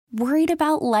Worried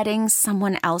about letting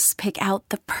someone else pick out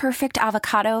the perfect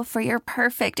avocado for your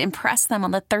perfect impress them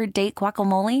on the third date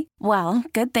guacamole? Well,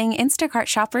 good thing Instacart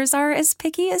shoppers are as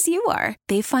picky as you are.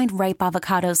 They find ripe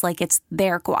avocados like it's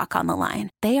their guac on the line.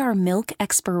 They are milk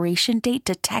expiration date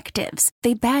detectives.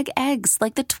 They bag eggs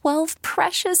like the 12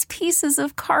 precious pieces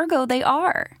of cargo they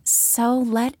are. So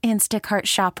let Instacart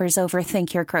shoppers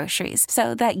overthink your groceries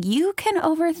so that you can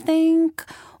overthink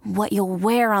what you'll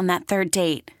wear on that third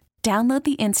date. Download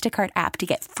the Instacart app to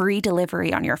get free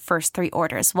delivery on your first 3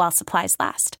 orders while supplies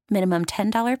last. Minimum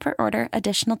 $10 per order.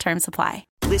 Additional terms apply.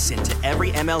 Listen to every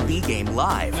MLB game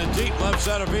live. In the deep left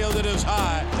center field, it is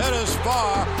high, it is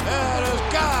far, it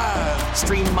is God.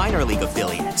 Stream minor league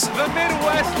affiliates. The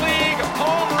Midwest League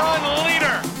home run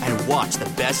leader. And watch the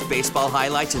best baseball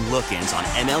highlights and look-ins on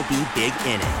MLB Big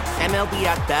Inning. MLB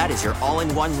At Bat is your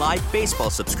all-in-one live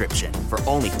baseball subscription for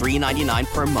only $3.99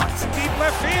 per month. Deep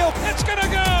left field, it's gonna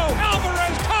go.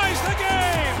 Alvarez ties the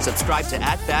game. Subscribe to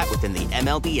At Bat within the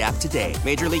MLB app today.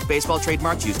 Major League Baseball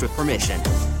trademarks used with permission.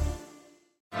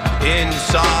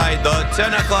 Inside the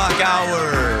 10 o'clock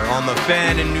hour on the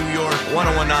Fan in New York,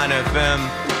 101.9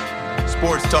 FM,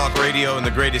 sports talk radio in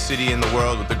the greatest city in the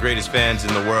world with the greatest fans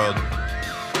in the world.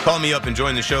 Call me up and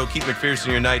join the show. Keith McPherson,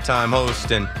 your nighttime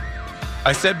host. And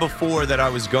I said before that I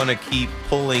was going to keep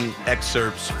pulling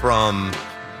excerpts from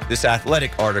this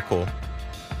Athletic article.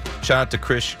 Shout out to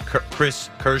Chris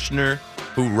Kirschner,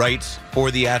 who writes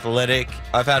for The Athletic.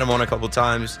 I've had him on a couple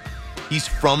times. He's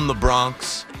from the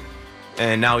Bronx.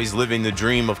 And now he's living the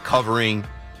dream of covering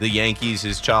the Yankees,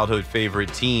 his childhood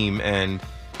favorite team. And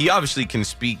he obviously can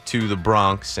speak to the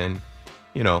Bronx. And,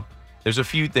 you know, there's a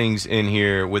few things in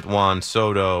here with Juan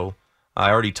Soto. I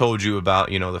already told you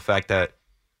about, you know, the fact that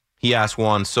he asked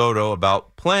Juan Soto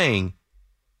about playing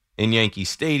in Yankee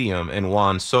Stadium. And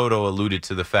Juan Soto alluded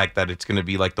to the fact that it's going to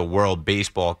be like the World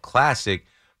Baseball Classic,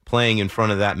 playing in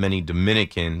front of that many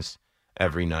Dominicans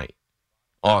every night.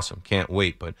 Awesome. Can't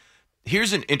wait. But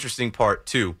here's an interesting part,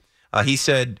 too. He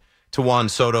said to Juan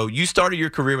Soto, you started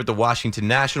your career with the Washington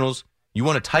Nationals. You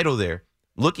won a title there.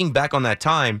 Looking back on that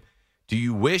time, do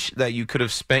you wish that you could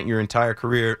have spent your entire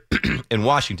career in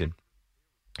Washington?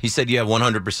 He said, yeah,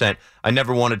 100%. I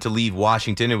never wanted to leave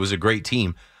Washington. It was a great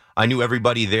team. I knew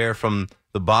everybody there from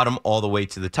the bottom all the way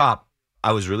to the top.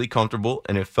 I was really comfortable,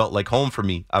 and it felt like home for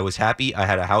me. I was happy. I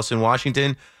had a house in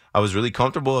Washington. I was really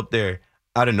comfortable up there.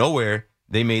 Out of nowhere,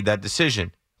 they made that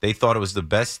decision. They thought it was the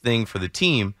best thing for the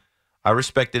team. I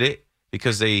respected it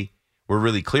because they were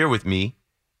really clear with me.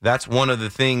 That's one of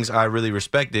the things I really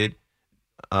respected.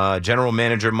 General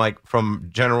Manager Mike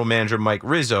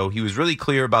Rizzo, he was really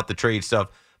clear about the trade stuff,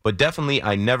 but definitely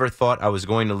I never thought I was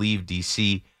going to leave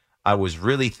D.C. I was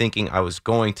really thinking I was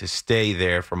going to stay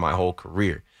there for my whole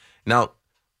career. Now,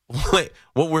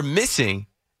 what we're missing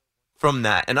from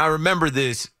that, and I remember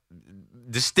this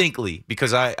distinctly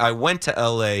because I went to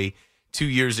L.A. 2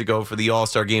 years ago for the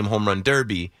All-Star Game Home Run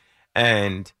Derby.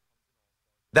 And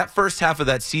that first half of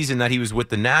that season that he was with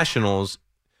the Nationals,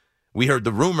 we heard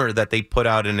the rumor that they put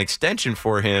out an extension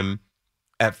for him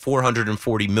at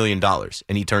 $440 million,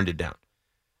 and he turned it down.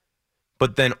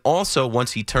 But then also,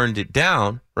 once he turned it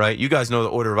down, right, you guys know the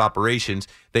order of operations.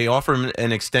 They offer him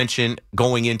an extension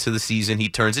going into the season. He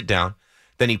turns it down.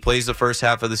 Then he plays the first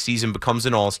half of the season, becomes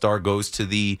an All-Star, goes to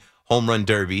the Home Run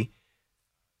Derby.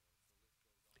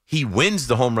 He wins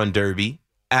the Home Run Derby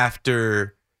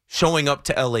after showing up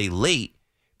to L.A. late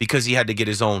because he had to get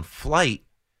his own flight.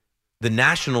 The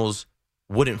Nationals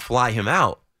wouldn't fly him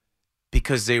out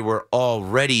because they were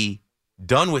already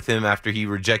done with him after he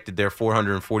rejected their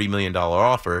 $440 million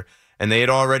offer. And they had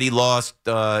already lost,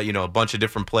 a bunch of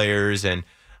different players. And,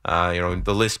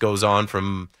 the list goes on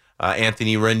from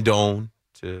Anthony Rendon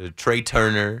to Trey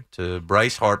Turner to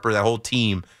Bryce Harper. That whole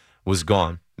team was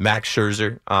gone. Max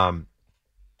Scherzer.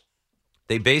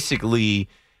 They basically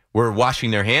were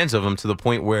washing their hands of him to the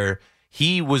point where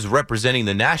he was representing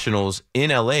the Nationals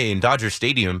in L.A. in Dodger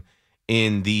Stadium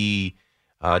in the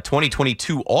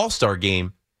 2022 All-Star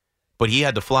Game, but he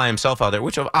had to fly himself out there,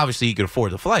 which obviously he could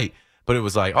afford the flight. But it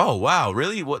was like, oh, wow,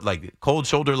 really? What, like cold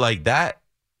shoulder like that?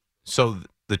 So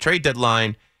the trade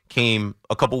deadline came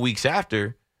a couple weeks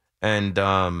after, and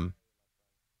I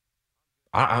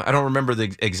don't remember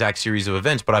the exact series of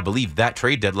events, but I believe that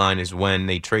trade deadline is when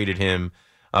they traded him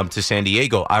to San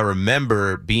Diego. I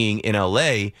remember being in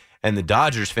L.A., and the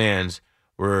Dodgers fans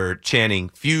were chanting,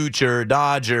 "Future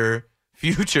Dodger,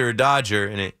 future Dodger,"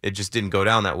 and it just didn't go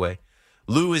down that way.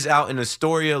 Lou is out in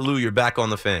Astoria. Lou, you're back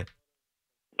on the Fan.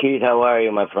 Keith, how are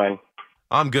you, my friend?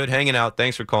 I'm good, hanging out.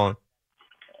 Thanks for calling.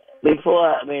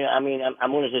 Before, I'm going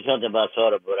to say something about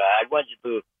Soto, but I want you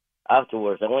to,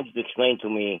 afterwards, I want you to explain to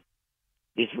me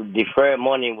this deferred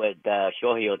money with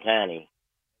Shohei Ohtani,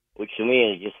 which to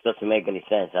me it just doesn't make any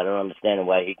sense. I don't understand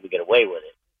why he could get away with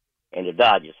it in the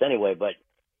Dodgers anyway. But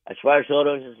as far as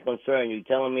Soto is concerned, you're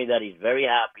telling me that he's very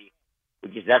happy,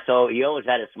 that's all. He always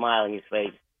had a smile on his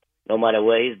face, no matter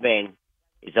where he's been.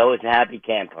 He's always a happy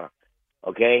camper,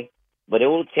 okay? But it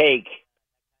will take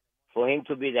for him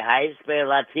to be the highest paid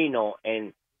Latino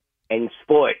in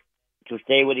sport to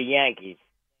stay with the Yankees.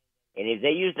 And if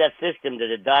they use that system that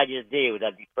the Dodgers did with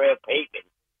that deferred payment,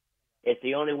 it's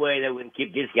the only way that we can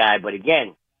keep this guy. But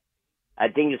again, I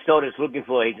think the Soto's looking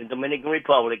for. He's in the Dominican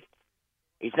Republic.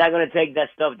 He's not going to take that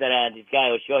stuff that this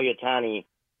guy, Shohei Ohtani,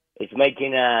 is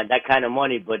making that kind of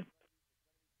money. But,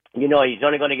 he's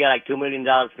only going to get like $2 million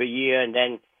per year. And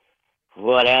then, from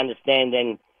what I understand,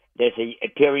 then there's a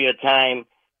period of time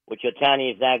which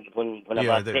Ohtani is that when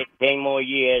about 10 more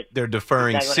years. They're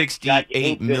deferring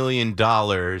 $68 million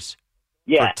for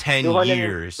 10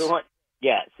 years.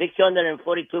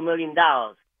 $642 million.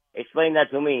 Explain that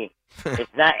to me.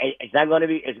 It's not going to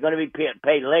be. It's going to be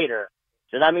paid later.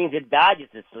 So that means the Dodgers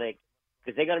are slick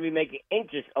because they're going to be making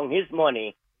interest on his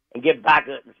money and get back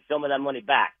some of that money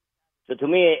back. So to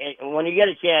me, when you get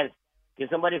a chance, can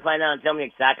somebody find out and tell me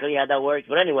exactly how that works?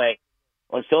 But anyway,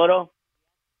 on Soto,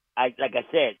 like I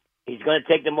said, he's going to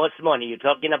take the most money. You're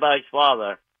talking about his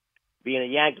father being a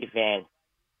Yankee fan.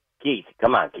 Keith,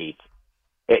 come on, Keith.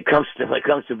 It comes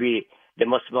to be the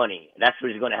most money. That's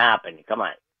what's going to happen. Come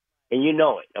on. And you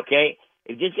know it, okay?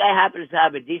 If this guy happens to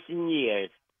have a decent year,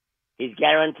 he's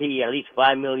guaranteed at least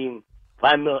 $500 million.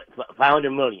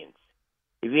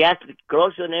 If he has to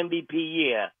close to an MVP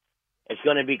year, it's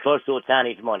going to be close to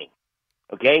Ohtani's money,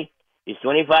 okay? He's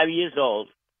 25 years old.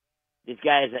 This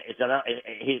guy is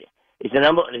a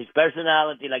number. His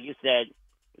personality, like you said,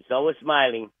 is always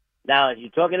smiling. Now, if you're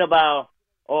talking about,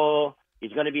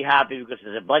 he's going to be happy because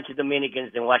there's a bunch of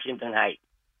Dominicans in Washington Heights.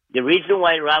 The reason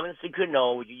why Robinson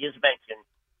Cano, which you just mentioned,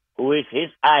 who is his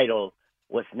idol,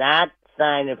 was not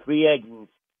signed a free agent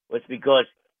was because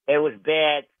it was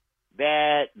bad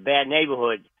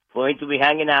neighborhood for him to be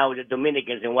hanging out with the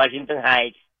Dominicans in Washington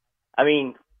Heights. I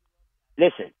mean,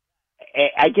 listen,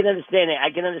 I can understand it. I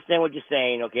can understand what you're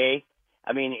saying, okay?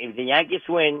 I mean, if the Yankees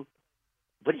win,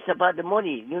 but it's about the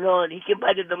money. He can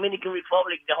buy the Dominican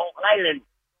Republic, the whole island,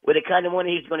 with the kind of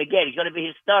money he's going to get. He's going to be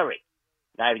historic.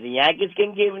 Now, if the Yankees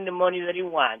can give him the money that he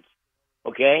wants,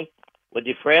 okay, with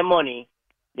the fair money,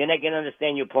 then I can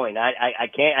understand your point. I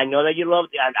can't. I know that you love.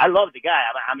 I love the guy.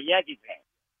 I'm a Yankee fan.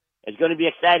 It's going to be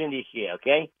exciting this year,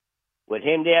 okay, with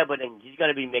him there. But then he's going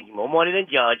to be making more money than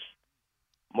Judge,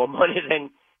 more money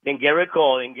than Garrett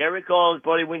Cole. And Garrett Cole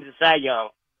probably wins the Cy Young.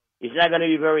 He's not going to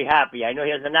be very happy. I know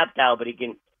he has an opt-out, but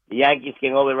the Yankees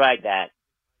can override that,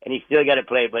 and he still got to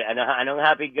play. But I know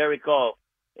happy Garrett Cole.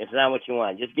 It's not what you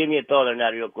want. Just give me a thought on that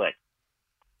real quick.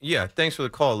 Yeah, thanks for the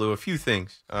call, Lou. A few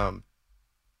things.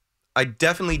 I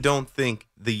definitely don't think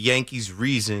the Yankees'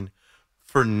 reason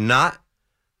for not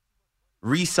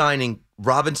re-signing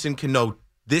Robinson Cano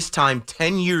this time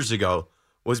 10 years ago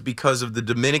was because of the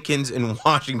Dominicans in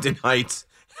Washington Heights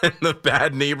and the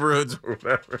bad neighborhoods or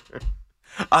whatever.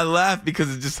 I laugh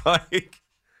because it's just like,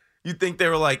 you think they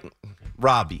were like,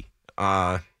 Robbie,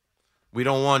 we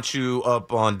don't want you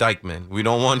up on Dykeman. We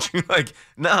don't want you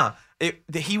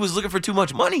he was looking for too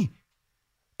much money.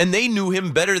 And they knew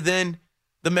him better than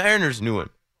the Mariners knew him.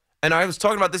 And I was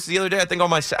talking about this the other day, I think on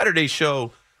my Saturday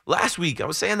show last week. I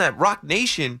was saying that Rock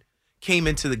Nation came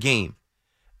into the game.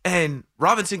 And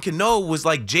Robinson Cano was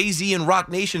like Jay-Z and Rock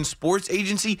Nation sports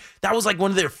agency. That was like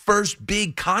one of their first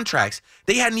big contracts.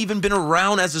 They hadn't even been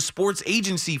around as a sports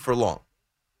agency for long.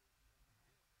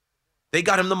 They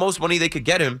got him the most money they could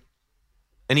get him.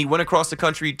 And he went across the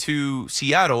country to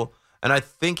Seattle. And I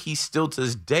think he still to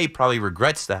this day probably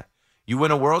regrets that. You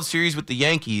win a World Series with the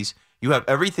Yankees. You have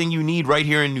everything you need right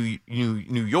here in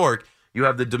New York. You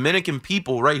have the Dominican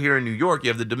people right here in New York. You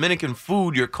have the Dominican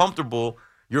food. You're comfortable.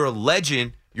 You're a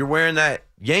legend. You're wearing that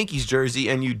Yankees jersey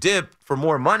and you dip for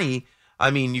more money.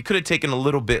 I mean, you could have taken a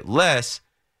little bit less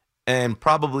and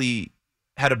probably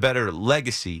had a better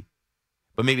legacy.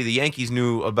 But maybe the Yankees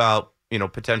knew about,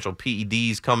 potential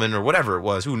PEDs coming or whatever it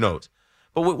was. Who knows?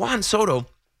 But with Juan Soto,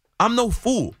 I'm no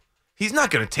fool. He's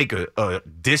not going to take a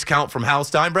discount from Hal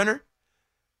Steinbrenner.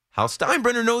 Hal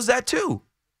Steinbrenner knows that too.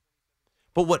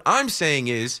 But what I'm saying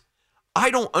is,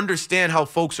 I don't understand how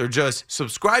folks are just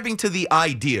subscribing to the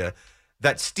idea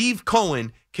that Steve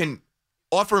Cohen can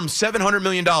offer him $700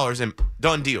 million and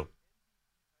done deal.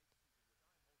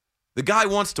 The guy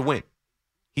wants to win.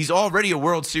 He's already a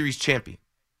World Series champion.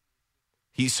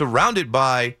 He's surrounded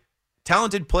by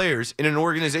talented players in an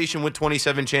organization with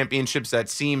 27 championships that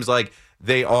seems like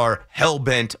they are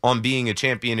hell-bent on being a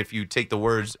champion, if you take the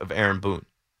words of Aaron Boone.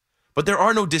 But there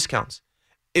are no discounts.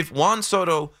 If Juan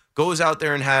Soto goes out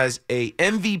there and has a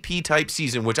MVP-type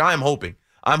season, which I'm hoping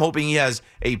he has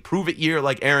a prove-it year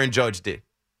like Aaron Judge did,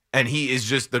 and he is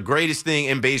just the greatest thing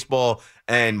in baseball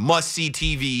and must-see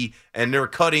TV, and they're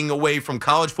cutting away from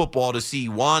college football to see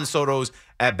Juan Soto's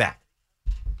at-bat.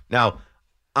 Now,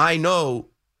 I know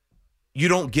you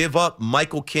don't give up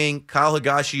Michael King, Kyle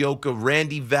Higashioka,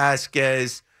 Randy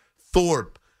Vasquez,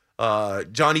 Thorpe,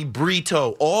 Johnny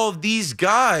Brito, all of these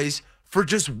guys for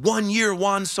just 1 year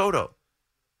Juan Soto.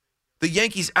 The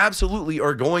Yankees absolutely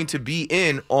are going to be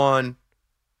in on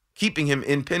keeping him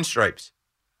in pinstripes.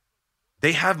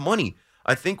 They have money.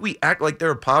 I think we act like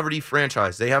they're a poverty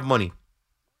franchise. They have money.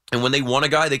 And when they want a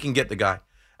guy, they can get the guy.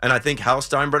 And I think Hal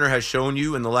Steinbrenner has shown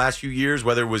you in the last few years,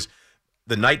 whether it was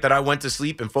the night that I went to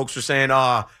sleep and folks were saying,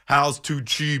 Hal's too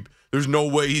cheap. There's no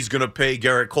way he's going to pay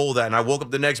Garrett Cole that. And I woke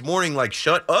up the next morning like,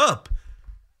 shut up.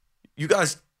 You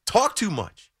guys talk too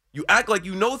much. You act like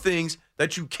you know things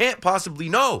that you can't possibly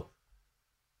know.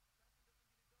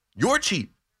 You're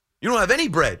cheap. You don't have any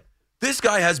bread. This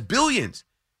guy has billions.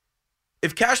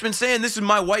 If Cashman's saying this is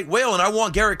my white whale and I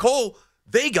want Garrett Cole,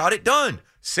 they got it done.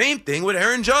 Same thing with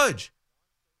Aaron Judge.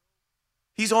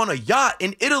 He's on a yacht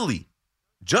in Italy.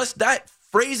 Just that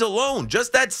phrase alone,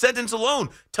 just that sentence alone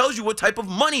tells you what type of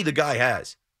money the guy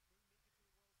has.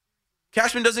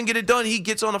 Cashman doesn't get it done. He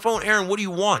gets on the phone. Aaron, what do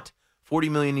you want?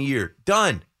 $40 million a year.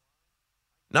 Done.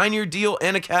 9-year deal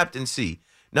and a captaincy.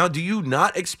 Now, do you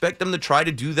not expect them to try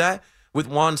to do that with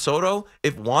Juan Soto?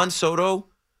 If Juan Soto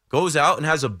goes out and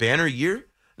has a banner year,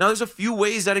 now there's a few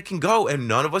ways that it can go, and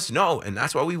none of us know, and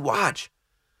that's why we watch.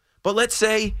 But let's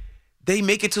say they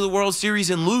make it to the World Series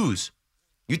and lose.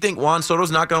 You think Juan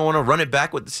Soto's not going to want to run it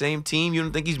back with the same team? You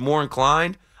don't think he's more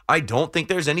inclined? I don't think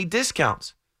there's any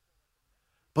discounts.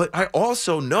 But I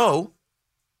also know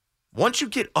once you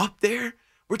get up there,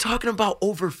 we're talking about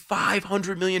over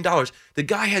 $500 million. The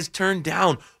guy has turned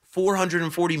down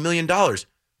 $440 million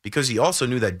because he also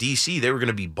knew that DC, they were going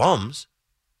to be bums.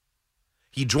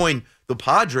 He joined the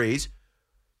Padres,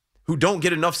 who don't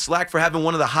get enough slack for having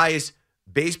one of the highest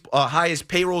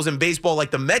payrolls in baseball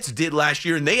like the Mets did last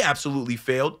year, and they absolutely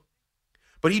failed.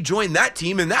 But he joined that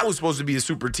team, and that was supposed to be a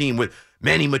super team with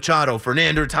Manny Machado,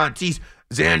 Fernando Tatis,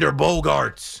 Xander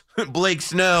Bogaerts, Blake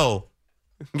Snell,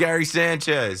 Gary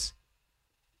Sanchez.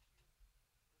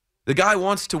 The guy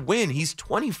wants to win. He's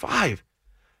 25.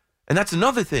 And that's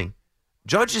another thing.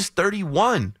 Judge is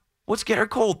 31. What's Garrett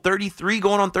Cole, 33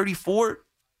 going on 34?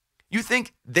 You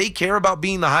think they care about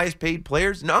being the highest paid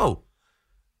players? No.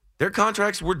 Their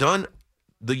contracts were done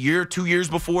the year, 2 years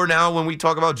before now when we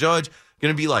talk about Judge.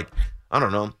 Going to be like, I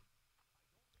don't know,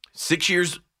 6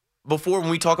 years before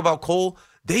when we talk about Cole.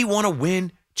 They want to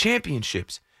win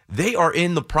championships. They are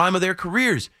in the prime of their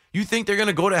careers. You think they're going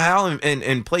to go to Hal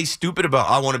and play stupid about,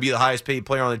 I want to be the highest paid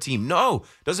player on the team? No,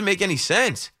 doesn't make any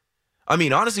sense. I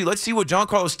mean, honestly, let's see what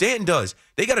Giancarlo Stanton does.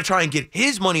 They got to try and get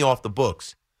his money off the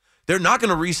books. They're not going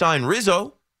to re-sign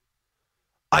Rizzo.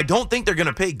 I don't think they're going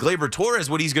to pay Gleyber Torres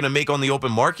what he's going to make on the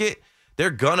open market.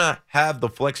 They're going to have the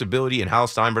flexibility, and Hal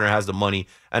Steinbrenner has the money.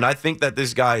 And I think that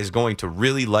this guy is going to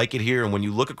really like it here. And when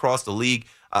you look across the league,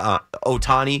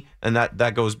 Ohtani, and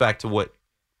that goes back to what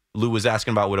Lou was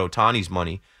asking about with Ohtani's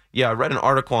money. Yeah, I read an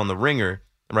article on The Ringer,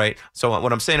 right? So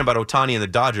what I'm saying about Ohtani and the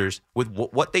Dodgers, with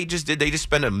what they just did, they just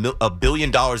spent $1 billion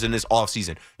in this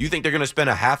offseason. You think they're going to spend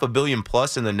 $500 million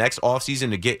plus in the next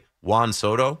offseason to get Juan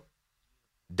Soto?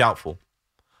 Doubtful.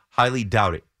 Highly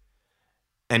doubt it.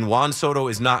 And Juan Soto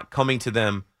is not coming to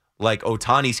them like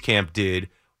Ohtani's camp did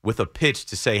with a pitch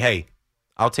to say, hey,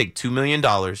 I'll take $2 million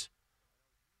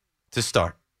to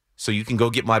start. So you can go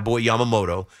get my boy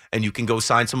Yamamoto, and you can go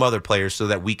sign some other players so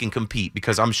that we can compete,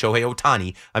 because I'm Shohei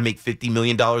Ohtani. I make $50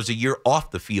 million a year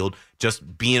off the field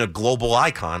just being a global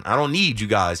icon. I don't need you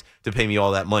guys to pay me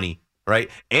all that money, right?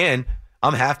 And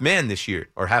I'm half man this year,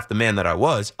 or half the man that I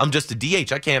was. I'm just a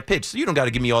DH. I can't pitch, so you don't got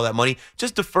to give me all that money.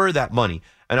 Just defer that money.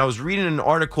 And I was reading an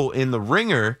article in The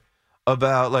Ringer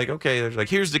about, like, okay, there's like,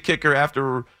 here's the kicker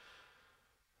after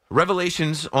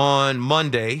revelations on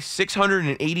Monday,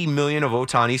 $680 million of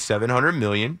Ohtani's $700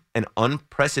 million, an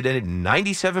unprecedented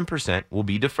 97% will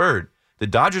be deferred. The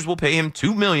Dodgers will pay him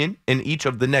 $2 million in each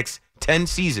of the next 10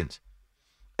 seasons.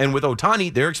 And with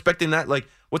Ohtani, they're expecting that, like,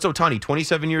 what's Ohtani,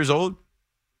 27 years old?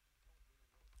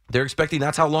 They're expecting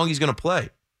that's how long he's going to play.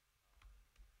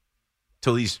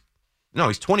 He's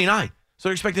 29. So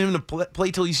they're expecting him to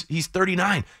play till he's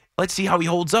 39. Let's see how he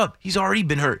holds up. He's already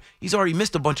been hurt. He's already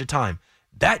missed a bunch of time.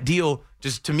 That deal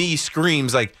just, to me,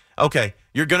 screams like, Okay,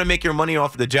 you're going to make your money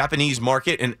off the Japanese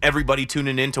market and everybody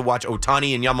tuning in to watch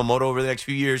Ohtani and Yamamoto over the next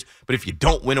few years. But if you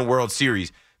don't win a World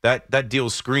Series, that deal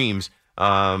screams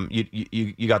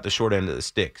you got the short end of the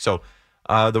stick. So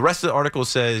the rest of the article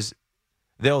says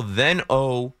they'll then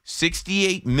owe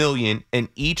 $68 million in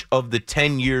each of the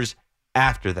 10 years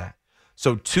after that.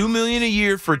 So $2 million a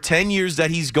year for 10 years that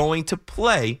he's going to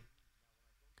play,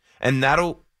 and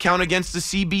that'll count against the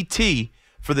CBT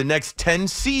for the next 10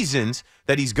 seasons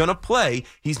that he's going to play.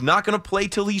 He's not going to play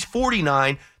till he's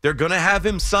 49. They're going to have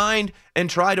him signed and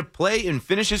try to play and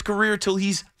finish his career till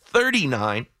he's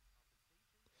 39.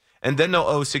 And then they'll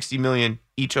owe $60 million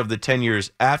each of the 10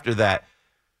 years after that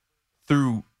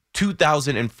through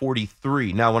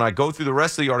 2043. Now, when I go through the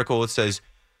rest of the article, it says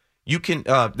you can,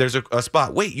 there's a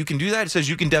spot. Wait, you can do that? It says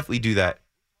you can definitely do that.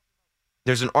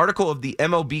 There's an article of the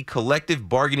MLB collective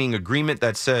bargaining agreement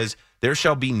that says there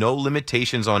shall be no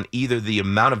limitations on either the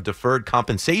amount of deferred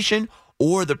compensation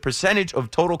or the percentage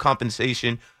of total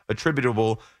compensation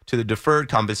attributable to the deferred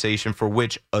compensation for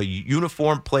which a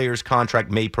uniform player's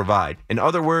contract may provide. In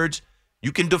other words,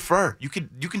 you can defer. You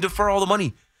can defer all the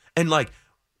money. And like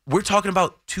we're talking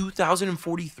about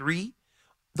 2043,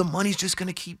 the money's just going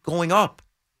to keep going up.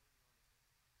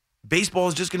 Baseball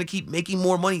is just going to keep making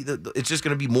more money. It's just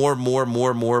going to be more and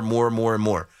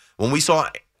more. When we saw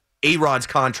A-Rod's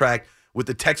contract with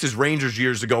the Texas Rangers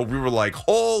years ago, we were like,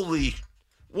 holy,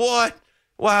 what?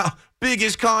 Wow,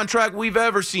 biggest contract we've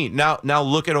ever seen. Now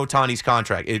look at Ohtani's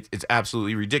contract. It's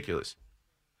absolutely ridiculous.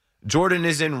 Jordan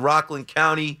is in Rockland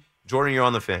County. Jordan, you're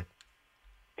on the Fan.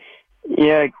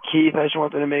 Yeah, Keith, I just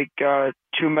wanted to make 2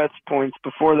 Mets points.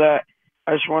 Before that,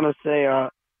 I just want to say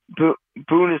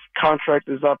Boone's contract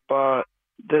is up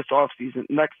this offseason.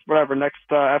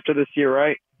 After this year,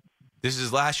 right? This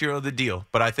is last year of the deal,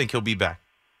 but I think he'll be back.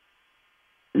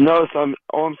 No, so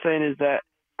all I'm saying is that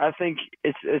I think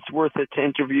it's worth it to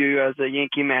interview you as a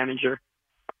Yankee manager,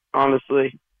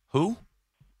 honestly. Who?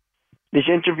 They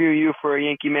should interview you for a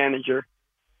Yankee manager.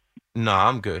 No,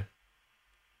 I'm good.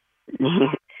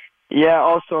 Yeah,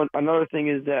 also, another thing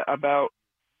is that about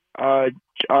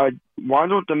why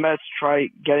don't the Mets try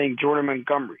getting Jordan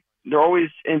Montgomery? They're always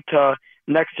into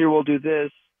next year we'll do this,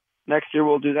 next year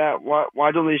we'll do that.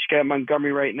 Why don't they just get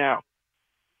Montgomery right now?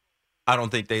 I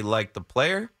don't think they like the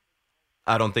player.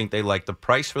 I don't think they like the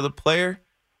price for the player.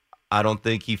 I don't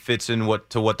think he fits in what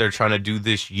they're trying to do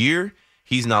this year.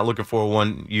 He's not looking for a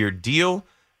 1-year deal.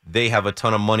 They have a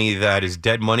ton of money that is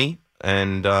dead money,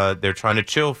 and they're trying to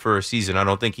chill for a season. I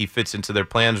don't think he fits into their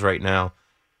plans right now.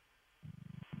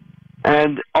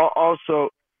 And also,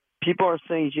 people are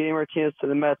saying JD Martinez to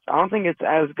the Mets. I don't think it's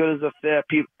as good as a fit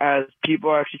as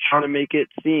people are actually trying to make it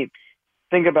seem.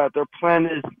 Think about it. Their plan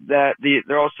is that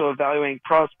they're also evaluating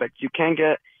prospects. You can't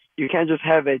just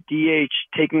have a DH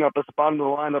taking up a spot in the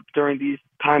lineup during these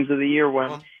times of the year when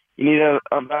you need to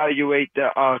evaluate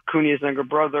Acuña's younger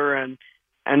brother and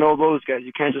all those guys.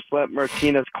 You can't just let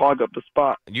Martinez clog up the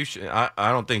spot.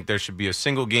 I don't think there should be a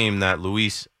single game that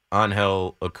Luis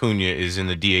Angel Acuña is in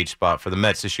the DH spot for the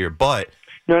Mets this year. But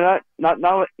no,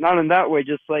 not in that way.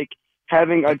 Just like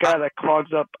having a guy that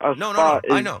clogs up a spot.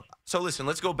 I know. So listen,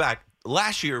 let's go back.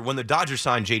 Last year, when the Dodgers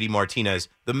signed JD Martinez,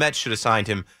 the Mets should have signed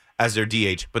him as their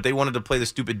DH, but they wanted to play the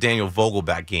stupid Daniel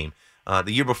Vogelback game.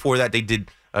 The year before that, they did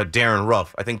Darren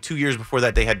Ruff. I think 2 years before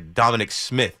that, they had Dominic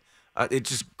Smith. It's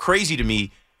just crazy to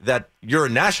me that you're a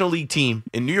National League team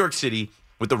in New York City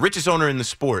with the richest owner in the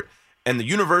sport, and the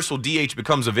universal DH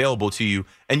becomes available to you,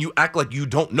 and you act like you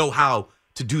don't know how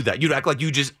to do that. You act like you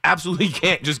just absolutely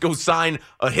can't just go sign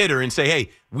a hitter and say, hey,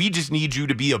 we just need you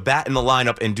to be a bat in the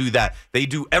lineup and do that. They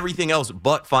do everything else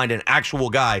but find an actual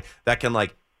guy that can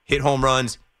like hit home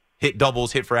runs, hit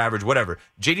doubles, hit for average, whatever.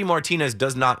 JD Martinez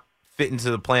does not fit into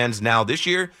the plans now this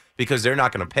year because they're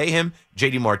not going to pay him.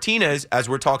 JD Martinez, as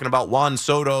we're talking about Juan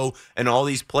Soto and all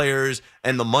these players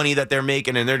and the money that they're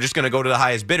making, and they're just going to go to the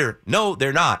highest bidder. No,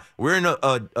 they're not. We're in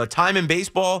a time in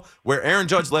baseball where Aaron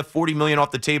Judge left $40 million off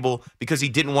the table because he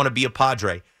didn't want to be a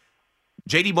Padre.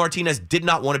 JD Martinez did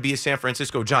not want to be a San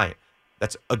Francisco Giant.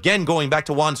 That's, again, going back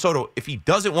to Juan Soto. If he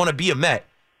doesn't want to be a Met,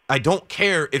 I don't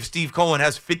care if Steve Cohen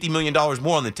has $50 million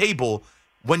more on the table.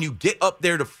 When you get up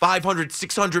there to $500,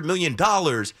 $600 million,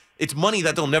 it's money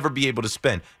that they'll never be able to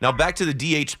spend. Now, back to the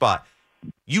DH spot.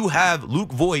 You have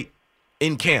Luke Voit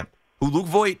in camp, who Luke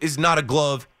Voit is not a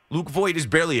glove. Luke Voit is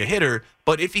barely a hitter,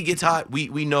 but if he gets hot,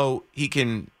 we know he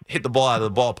can hit the ball out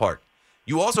of the ballpark.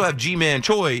 You also have G-Man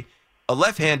Choi, a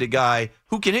left-handed guy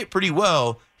who can hit pretty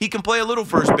well. He can play a little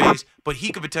first base, but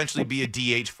he could potentially be a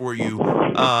DH for you.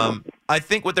 I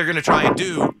think what they're going to try and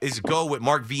do is go with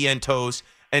Mark Vientos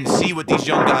and see what these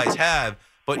young guys have.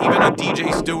 But even a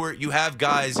DJ Stewart, you have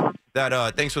guys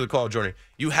that, thanks for the call, Jordan.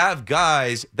 You have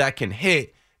guys that can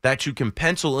hit, that you can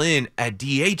pencil in at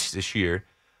DH this year,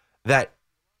 that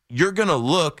you're going to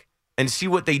look and see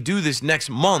what they do this next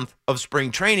month of spring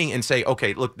training and say,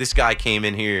 okay, look, this guy came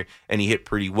in here and he hit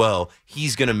pretty well.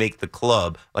 He's going to make the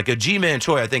club. Like a G-Man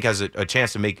Choi, I think, has a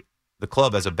chance to make the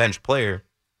club as a bench player.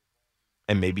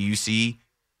 And maybe you see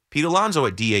Pete Alonso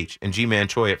at DH and G-Man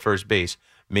Choi at first base.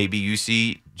 Maybe you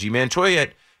see G-Man Choi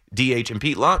at DH and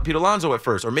Pete Alonso at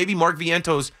first. Or maybe Mark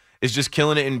Vientos is just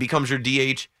killing it and becomes your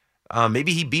DH.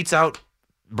 Maybe he beats out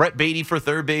Brett Beatty for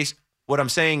third base. What I'm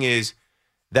saying is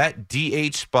that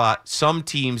DH spot, some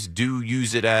teams do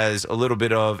use it as a little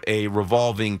bit of a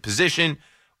revolving position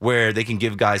where they can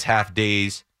give guys half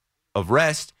days of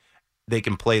rest. They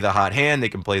can play the hot hand. They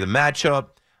can play the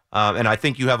matchup. And I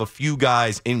think you have a few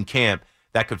guys in camp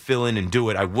that could fill in and do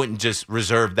it. I wouldn't just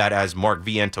reserve that as Mark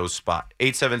Viento's spot.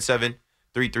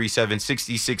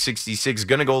 877-337-6666.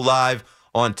 Going to go live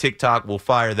on TikTok. We'll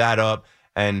fire that up.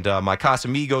 And my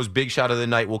Casamigos big shot of the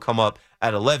night will come up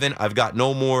at 11. I've got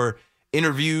no more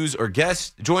interviews or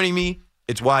guests joining me.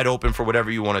 It's wide open for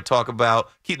whatever you want to talk about.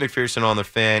 Keith McPherson on the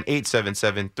Fan,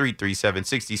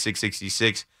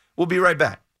 877-337-6666. We'll be right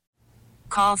back.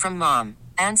 Call from mom.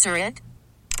 Answer it.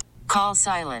 Call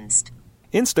silenced.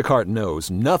 Instacart knows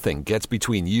nothing gets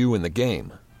between you and the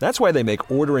game. That's why they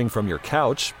make ordering from your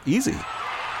couch easy.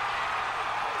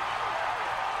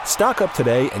 Stock up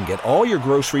today and get all your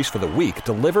groceries for the week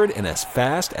delivered in as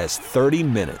fast as 30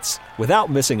 minutes without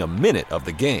missing a minute of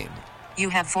the game. You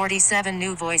have 47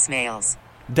 new voicemails.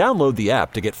 Download the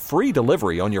app to get free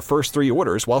delivery on your first 3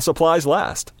 orders while supplies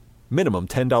last. Minimum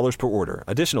 $10 per order.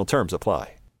 Additional terms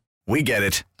apply. We get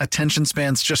it. Attention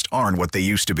spans just aren't what they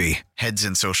used to be. Heads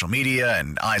in social media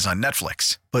and eyes on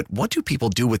Netflix. But what do people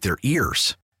do with their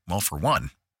ears? Well, for one,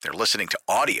 they're listening to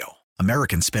audio.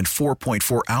 Americans spend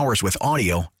 4.4 hours with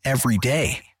audio every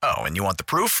day. Oh, and you want the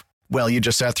proof? Well, you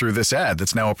just sat through this ad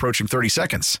that's now approaching 30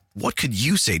 seconds. What could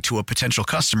you say to a potential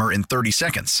customer in 30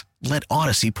 seconds? Let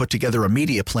Odyssey put together a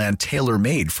media plan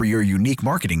tailor-made for your unique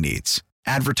marketing needs.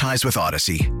 Advertise with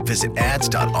Odyssey. Visit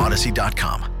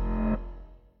ads.odyssey.com.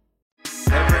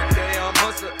 Every day I'm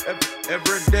hustling.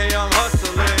 Every day I'm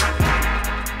hustling.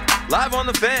 Live on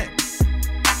the Fan.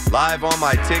 Live on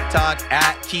my TikTok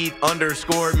at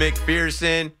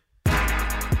Keith_McPherson.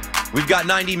 We've got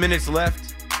 90 minutes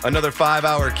left. Another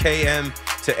 5-hour KM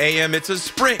to AM. It's a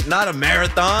sprint, not a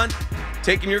marathon.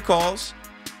 Taking your calls.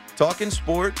 Talking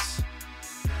sports.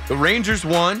 The Rangers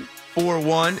won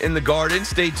 4-1 in the Garden.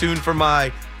 Stay tuned for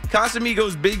my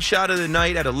Casamigos big shot of the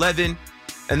night at 11.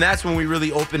 And that's when we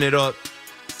really open it up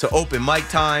to open mic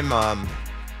time.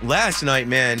 Last night,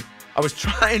 man, I was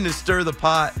trying to stir the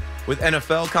pot with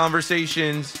NFL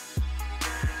conversations.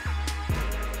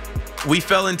 We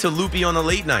fell into Loopy on the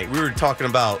late night. We were talking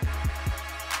about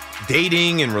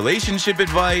dating and relationship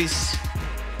advice.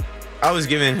 I was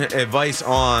giving advice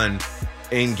on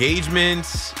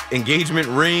engagements, engagement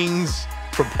rings,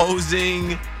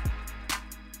 proposing.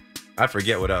 I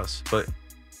forget what else, but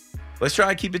let's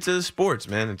try to keep it to the sports,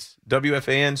 man. It's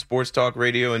WFAN, Sports Talk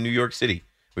Radio in New York City.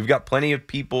 We've got plenty of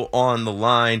people on the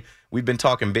line. We've been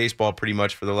talking baseball pretty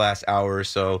much for the last hour or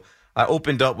so. I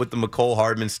opened up with the McCole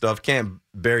Hardman stuff. Can't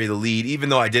bury the lead. Even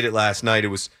though I did it last night, it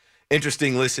was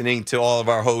interesting listening to all of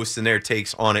our hosts and their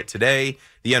takes on it today.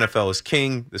 The NFL is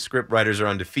king. The script writers are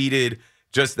undefeated.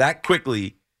 Just that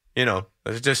quickly,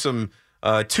 there's just some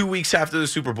 2 weeks after the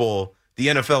Super Bowl, the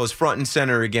NFL is front and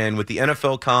center again with the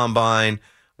NFL Combine,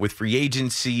 with free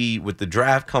agency, with the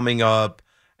draft coming up,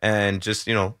 and just,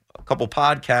 a couple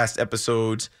podcast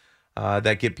episodes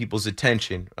that get people's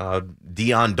attention.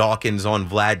 Deion Dawkins on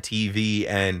Vlad TV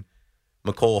and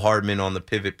McCole Hardman on the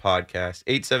Pivot podcast.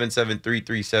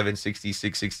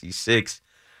 877-337-6666.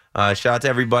 Shout out to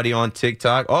everybody on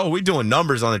TikTok. Oh, we're doing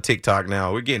numbers on the TikTok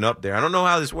now. We're getting up there. I don't know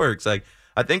how this works. I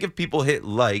think if people hit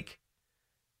like,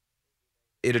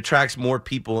 it attracts more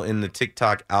people in the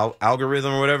TikTok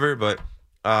algorithm or whatever, but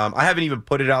I haven't even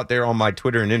put it out there on my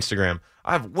Twitter and Instagram.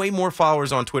 I have way more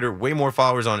followers on Twitter, way more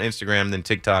followers on Instagram than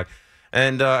TikTok.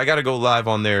 And I got to go live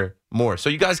on there more so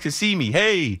you guys can see me.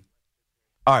 Hey.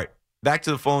 All right. Back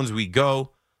to the phones we go.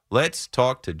 Let's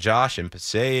talk to Josh in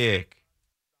Passaic.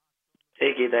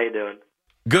 Hey, Keith. How you doing?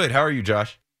 Good. How are you,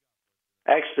 Josh?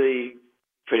 Actually,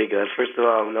 pretty good. First of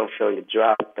all, I'm feeling a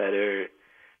drop better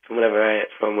from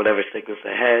whatever sickness I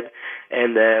had.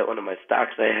 And one of my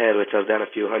stocks I had, which I was down a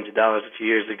few $100s a few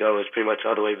years ago, is pretty much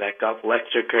all the way back up.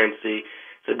 Electric currency.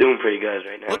 So doing pretty good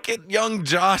right now. Look at young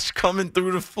Josh coming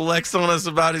through to flex on us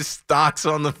about his stocks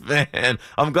on the Fan.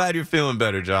 I'm glad you're feeling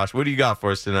better, Josh. What do you got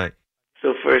for us tonight?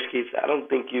 So first, Keith, I don't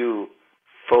think you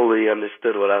fully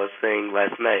understood what I was saying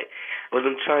last night. I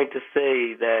wasn't trying to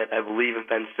say that I believe in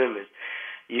Ben Simmons.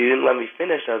 You didn't let me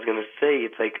finish. I was going to say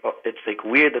it's like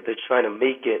weird that they're trying to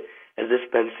make it as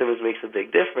if Ben Simmons makes a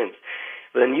big difference.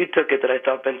 But then you took it that I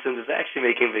thought Ben Simmons was actually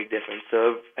making a big difference.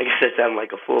 So I guess I sounded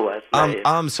like a fool last night.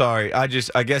 I'm sorry. I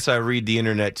guess I read the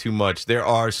internet too much. There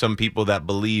are some people that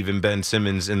believe in Ben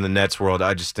Simmons in the Nets world.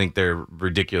 I just think they're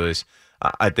ridiculous.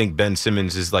 I think Ben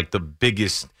Simmons is like the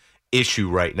biggest issue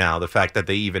right now. The fact that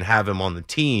they even have him on the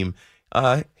team.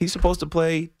 He's supposed to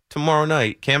play tomorrow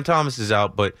night. Cam Thomas is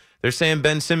out, but they're saying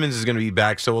Ben Simmons is going to be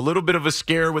back. So a little bit of a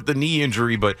scare with the knee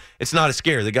injury, but it's not a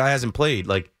scare. The guy hasn't played.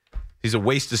 Like, he's a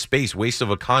waste of space, waste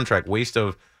of a contract, waste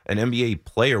of an NBA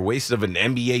player, waste of an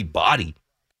NBA body.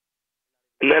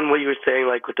 And then what you were saying,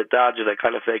 like with the Dodgers, I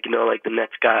kind of feel like, like the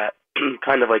Nets got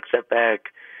kind of like set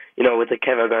back, with the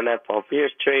Kevin Garnett, Paul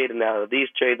Pierce trade, and now these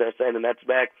trades are saying the Nets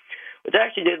back, which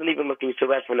actually isn't even looking so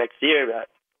bad for next year. But,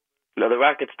 the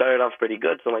Rockets started off pretty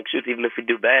good, so shoot, even if we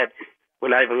do bad, we're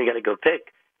not even going to get a good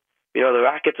pick. The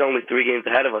Rockets are only 3 games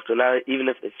ahead of us, so now even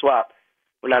if they swap,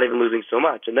 we're not even losing so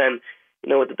much. And then,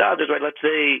 with the Dodgers, right, let's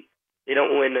say they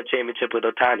don't win a championship with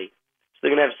Ohtani. So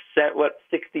they're going to have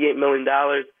 $68 million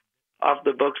off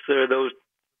the books for those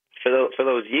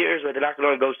years, right? They're not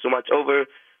going to go so much over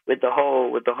with the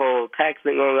whole tax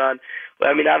thing going on. Well,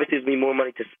 I mean, obviously there's going to be more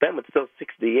money to spend, but still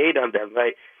 68 on them,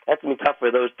 right? That's going to be tough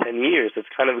for those 10 years. It's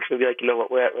kind of going to be like,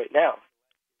 what we're at right now.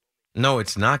 No,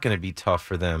 it's not going to be tough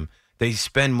for them. They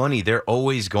spend money. They're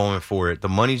always going for it. The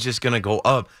money's just going to go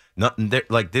up.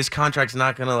 This contract's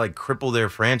not going to cripple their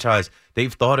franchise.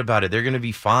 They've thought about it. They're going to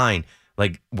be fine.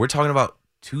 We're talking about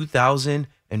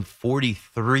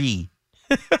 2043.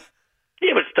 Yeah,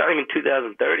 but starting in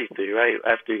 2033, right,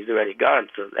 after he's already gone.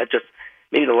 So that just,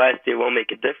 maybe the last year won't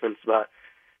make a difference. But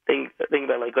think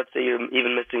about, let's say you're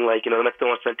even missing, the Mets don't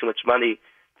want to spend too much money.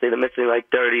 Say they're missing, $30,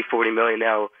 $40 million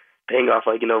now, paying off,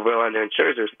 Verlander and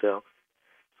Scherzer still.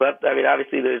 But, I mean,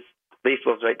 obviously there's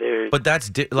baseball's right there. But that's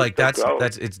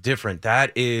it's different.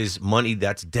 That is money.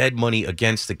 That's dead money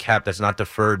against the cap. That's not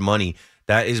deferred money.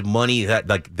 That is money that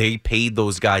they paid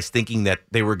those guys thinking that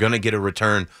they were going to get a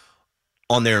return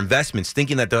on their investments,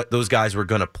 thinking that those guys were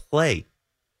going to play.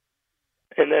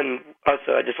 And then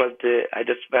also, I just found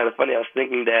it funny. I was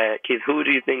thinking that, Keith, who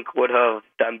do you think would have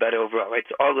done better overall? Right,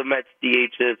 so all the Mets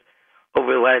DHs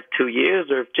over the last 2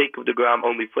 years, or if Jacob deGrom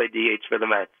only played DH for the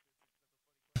Mets?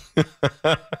 If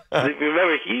you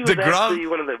remember, he was actually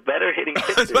one of the better hitting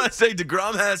pitchers. I was about to say,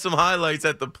 DeGrom has some highlights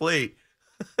at the plate.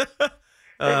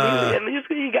 And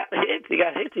he got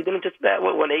hits. He didn't just bat,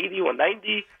 180,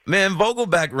 190? Man,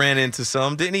 Vogelback ran into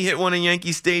some. Didn't he hit one in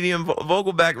Yankee Stadium?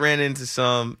 Vogelback ran into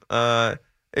some.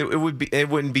 It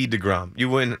wouldn't be DeGrom. You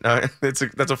wouldn't. That's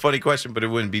a funny question, but it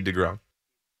wouldn't be DeGrom.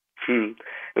 I mean,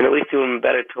 at least it would be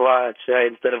better to watch, right?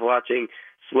 Instead of watching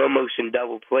slow motion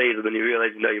double plays, and then you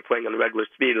realize you're playing on regular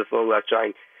speed with Vogelback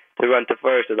trying to run to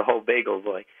first or the whole bagel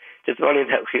boy. Just funny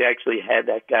that we actually had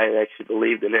that guy that actually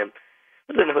believed in him.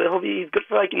 Listen, he's good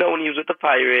for when he was with the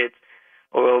Pirates,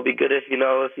 or it'll be good if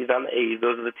if he's on the A's.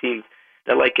 Those are the teams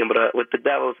that like him. But with the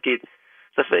Devils, Keith,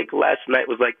 so I think last night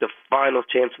was the final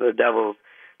chance for the Devils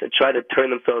to try to turn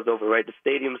themselves over. Right, the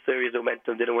Stadium Series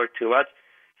momentum didn't work too much.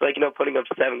 So putting up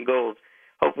 7 goals.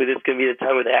 Hopefully this can be the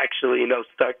time where they actually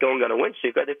start going on a win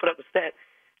streak. Right, they put up a stat.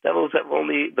 Devils have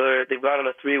they've gone on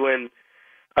a 3-win,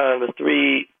 a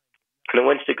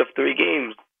win streak of 3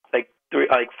 games.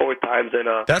 4 times in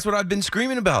a... That's what I've been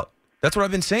screaming about. That's what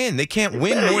I've been saying. They can't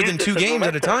win more than 2 games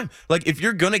at a time. If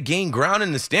you're going to gain ground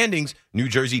in the standings, New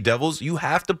Jersey Devils, you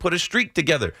have to put a streak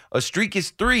together. A streak is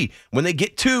 3. When they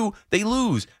get 2, they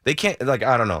lose. They can't,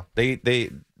 I don't know.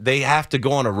 They have to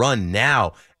go on a run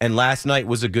now. And last night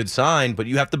was a good sign, but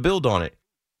you have to build on it.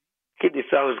 Kid, you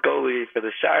saw his goalie for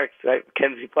the Sharks, right?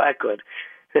 Mackenzie Blackwood.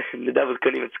 The Devils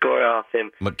couldn't even score off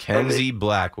him. Mackenzie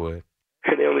Blackwood.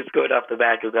 They only scored off the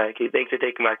back of that. Thanks for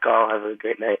taking my call. Have a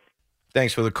great night.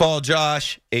 Thanks for the call,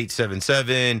 Josh.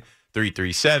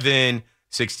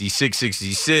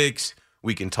 877-337-6666.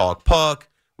 We can talk puck.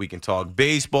 We can talk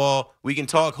baseball. We can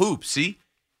talk hoops. See?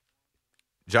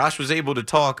 Josh was able to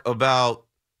talk about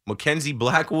Mackenzie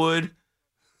Blackwood,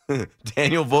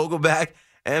 Daniel Vogelback,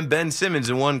 and Ben Simmons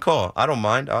in one call. I don't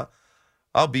mind.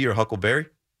 I'll be your Huckleberry.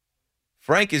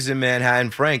 Frank is in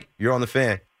Manhattan. Frank, you're on the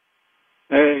fan.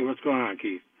 Hey, what's going on,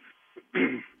 Keith?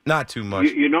 Not too much.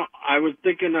 I was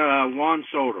thinking Juan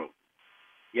Soto.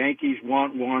 Yankees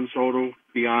want Juan Soto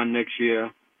beyond next year.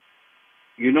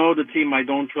 The team I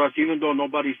don't trust, even though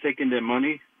nobody's taking their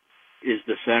money, is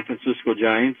the San Francisco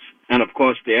Giants. And, of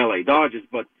course, the L.A. Dodgers.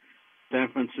 But San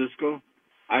Francisco,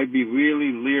 I'd be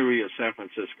really leery of San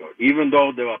Francisco. Even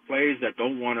though there are players that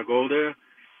don't want to go there,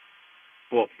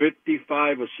 for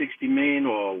 55 or 60 million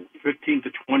or 15 to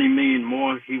 20 million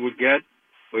more he would get,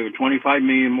 or even 25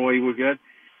 million more he would get,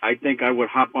 I think I would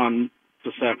hop on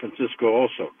to San Francisco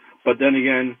also. But then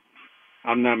again,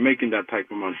 I'm not making that type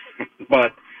of money.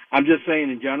 But I'm just saying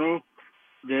in general,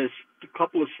 there's a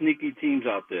couple of sneaky teams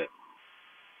out there.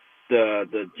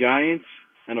 The Giants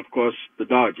and, of course, the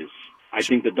Dodgers. I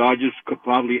think the Dodgers could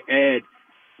probably add,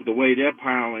 the way they're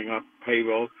piling up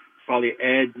payroll, probably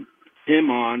add him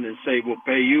on and say, we'll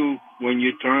pay you when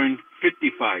you turn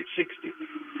 55, 60.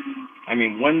 I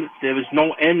mean, when there is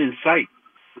no end in sight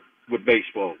with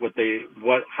baseball,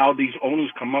 how these owners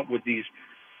come up with these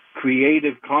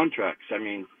creative contracts. I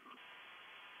mean,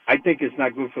 I think it's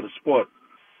not good for the sport.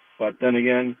 But then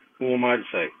again, who am I to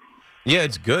say? Yeah,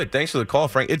 it's good. Thanks for the call,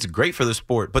 Frank. It's great for the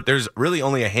sport, but there's really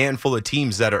only a handful of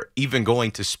teams that are even going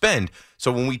to spend.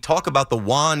 So when we talk about the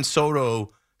Juan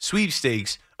Soto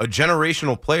sweepstakes, a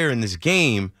generational player in this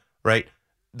game, right,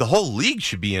 the whole league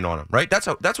should be in on him, right? That's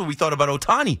what we thought about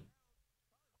Ohtani.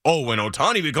 Oh, when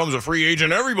Ohtani becomes a free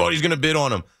agent, everybody's going to bid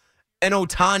on him. And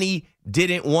Ohtani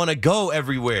didn't want to go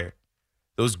everywhere.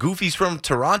 Those goofies from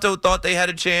Toronto thought they had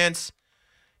a chance.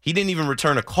 He didn't even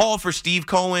return a call for Steve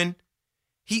Cohen.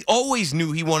 He always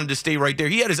knew he wanted to stay right there.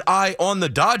 He had his eye on the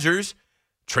Dodgers.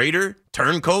 Trader,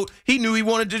 turncoat. He knew he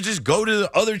wanted to just go to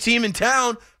the other team in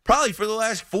town probably for the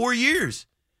last 4 years.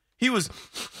 He was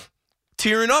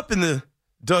tearing up in the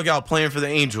dugout playing for the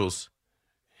Angels.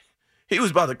 He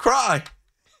was about to cry.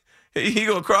 He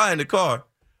gonna cry in the car.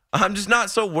 I'm just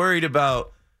not so worried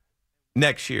about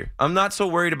next year. I'm not so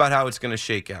worried about how it's going to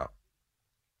shake out.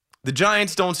 The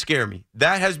Giants don't scare me.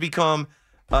 That has become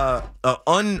an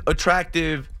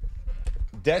unattractive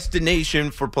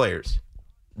destination for players.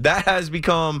 That has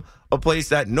become a place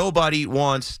that nobody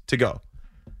wants to go.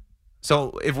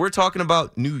 So if we're talking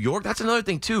about New York, that's another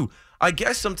thing too. I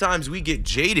guess sometimes we get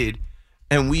jaded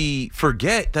and we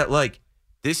forget that, like,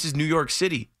 this is New York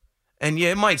City. And yeah,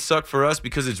 it might suck for us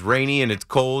because it's rainy and it's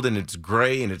cold and it's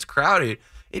gray and it's crowded.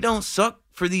 It don't suck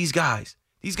for these guys.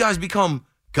 These guys become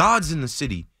gods in the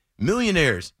city,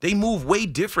 millionaires. They move way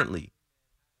differently.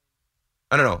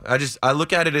 I don't know. I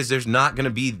look at it as there's not going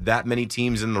to be that many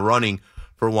teams in the running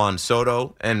for Juan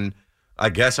Soto. And I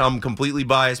guess I'm completely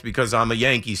biased because I'm a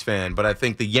Yankees fan, but I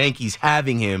think the Yankees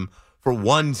having him for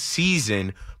one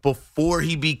season before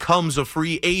he becomes a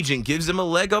free agent gives him a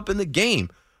leg up in the game.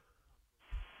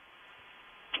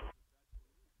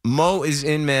 Mo is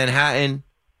in Manhattan.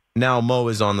 Now Mo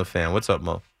is on the Fan. What's up,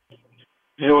 Mo?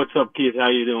 Hey, what's up, Keith? How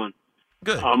you doing?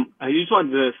 Good. I just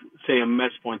wanted to say a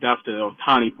Mets point after the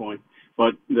Ohtani point.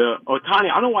 But the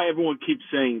Ohtani, I don't know why everyone keeps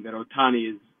saying that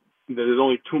Ohtani that there's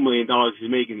only $2 million he's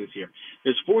making this year.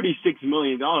 There's $46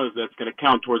 million that's going to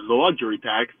count towards the luxury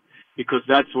tax because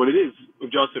that's what it is,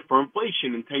 adjusted for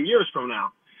inflation in 10 years from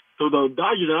now. So the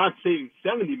Dodgers are not saving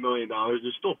 $70 million.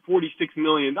 There's still $46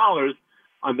 million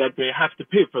that they have to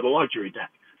pay for the luxury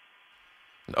tax.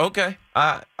 Okay.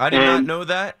 I did not know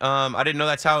that. I didn't know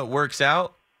that's how it works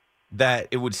out, that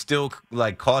it would still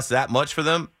like cost that much for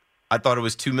them. I thought it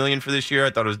was $2 million for this year. I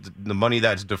thought it was the money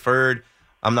that's deferred.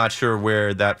 I'm not sure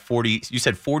where that you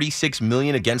said $46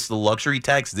 million against the luxury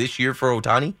tax this year for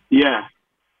Ohtani? Yeah.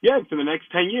 Yeah, for the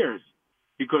next 10 years.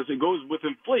 Because it goes with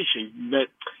inflation. That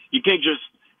you can't just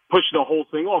push the whole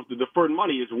thing off. The deferred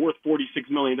money is worth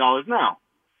 $46 million now.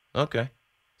 Okay.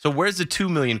 So where's the $2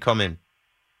 million come in?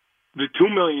 The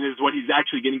 $2 million is what he's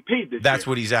actually getting paid this year. That's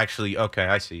what he's actually, okay,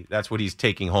 I see. That's what he's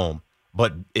taking home.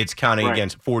 But it's counting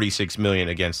against $46 million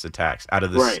against the tax. Out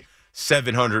of the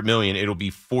 $700 million, it'll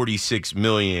be $46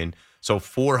 million. So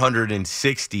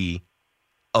 460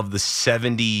 of the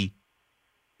 70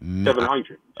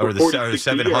 700. Or the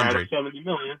 700. 70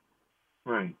 million.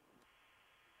 Right.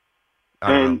 I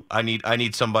don't know. I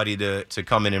need somebody to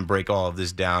come in and break all of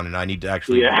this down, and I need to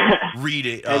actually read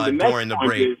it during the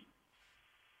break.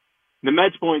 The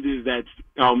Mets' point is that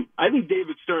I think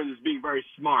David Stern is being very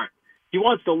smart. He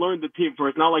wants to learn the team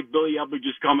first, not like Billy Epler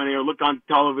just coming here, look on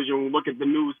television, look at the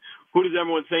news. Who does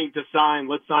everyone saying to sign?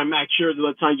 Let's sign Max Scherzer.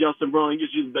 Let's sign Justin Verlander.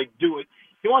 Just do it.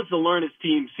 He wants to learn his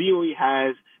team, see who he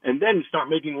has, and then start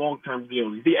making long-term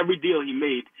deals. You see, every deal he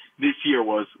made this year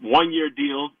was one-year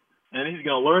deals, and he's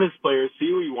going to learn his players, see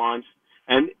who he wants,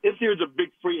 and if there's a big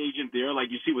free agent there,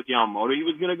 like you see with Yamamoto, he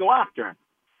was going to go after him.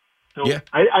 So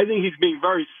I think he's being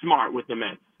very smart with the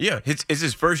Mets. Yeah, it's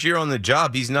his first year on the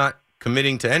job. He's not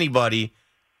committing to anybody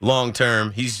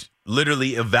long-term. He's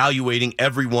literally evaluating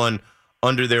everyone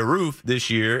under their roof this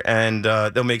year, and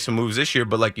they'll make some moves this year.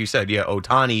 But like you said,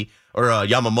 Ohtani or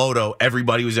Yamamoto,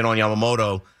 everybody was in on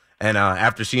Yamamoto. And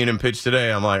after seeing him pitch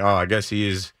today, I'm like, I guess he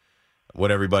is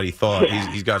what everybody thought.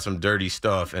 He's got some dirty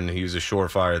stuff, and he was a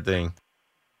surefire thing.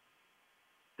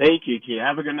 Thank you, Key.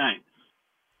 Have a good night.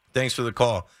 Thanks for the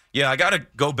call. Yeah, I got to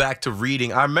go back to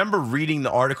reading. I remember reading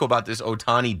the article about this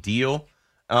Ohtani deal,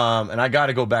 and I got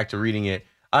to go back to reading it.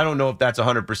 I don't know if that's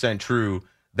 100% true,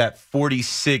 that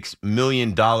 $46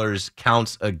 million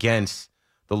counts against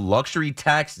the luxury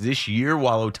tax this year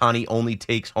while Ohtani only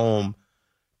takes home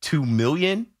 $2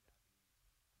 million.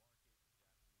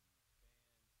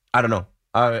 I don't know.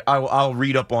 I'll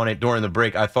read up on it during the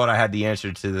break. I thought I had the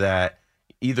answer to that.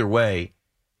 Either way,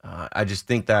 I just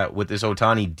think that with this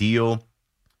Ohtani deal,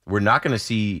 we're not going to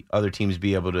see other teams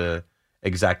be able to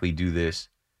exactly do this.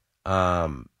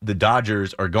 The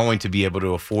Dodgers are going to be able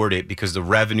to afford it because the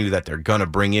revenue that they're going to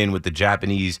bring in with the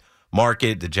Japanese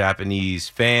market, the Japanese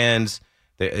fans,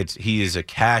 he is a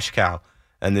cash cow.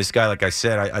 And this guy, like I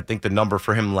said, I think the number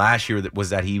for him last year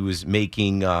was that he was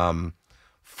making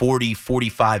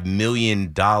 $45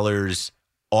 million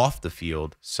off the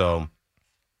field. So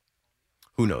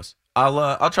who knows?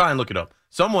 I'll try and look it up.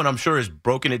 Someone I'm sure has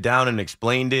broken it down and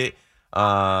explained it.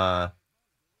 But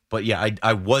yeah,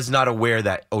 I was not aware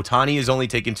that Ohtani is only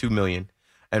taking $2 million,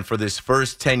 and for this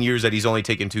first 10 years that he's only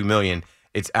taken $2 million,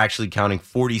 it's actually counting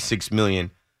 $46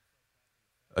 million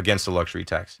against the luxury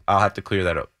tax. I'll have to clear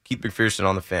that up. Keith McPherson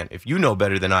on the Fan. If you know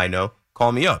better than I know,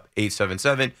 call me up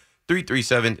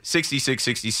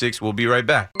 877-337-6666. We'll be right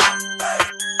back.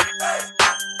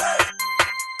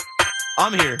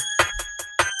 I'm here.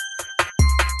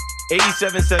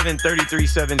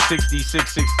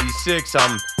 877-337-6666.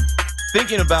 I'm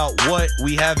thinking about what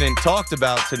we haven't talked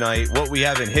about tonight, what we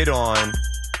haven't hit on.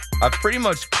 I've pretty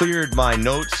much cleared my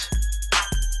notes.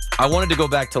 I wanted to go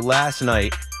back to last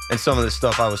night and some of the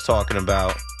stuff I was talking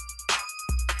about.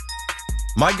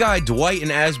 My guy Dwight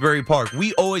in Asbury Park,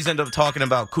 we always end up talking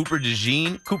about Cooper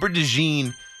DeJean. Cooper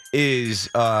DeJean is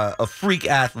a freak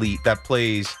athlete that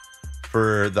plays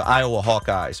for the Iowa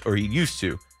Hawkeyes, or he used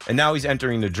to, and now he's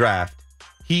entering the draft.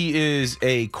 He is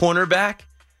a cornerback.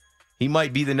 He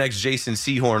might be the next Jason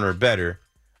Sehorn or better.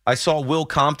 I saw Will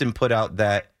Compton put out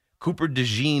that Cooper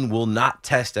DeJean will not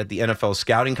test at the NFL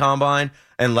scouting combine.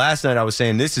 And last night I was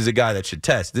saying this is a guy that should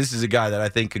test. This is a guy that I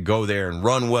think could go there and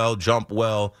run well, jump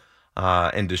well,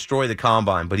 and destroy the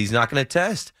combine. But he's not going to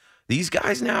test. These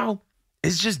guys now,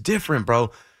 it's just different, bro.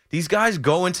 These guys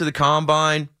go into the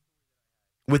combine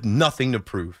with nothing to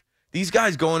prove. These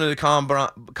guys go into the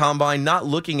combine not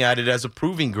looking at it as a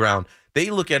proving ground. They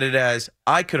look at it as,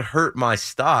 I could hurt my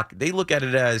stock. They look at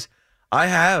it as, I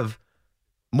have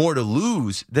more to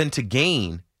lose than to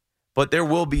gain. But there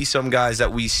will be some guys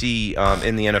that we see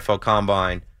in the NFL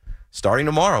Combine starting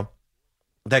tomorrow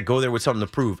that go there with something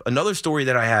to prove. Another story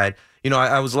that I had,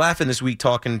 I was laughing this week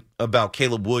talking about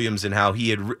Caleb Williams and how he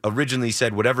had originally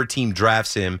said whatever team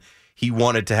drafts him, he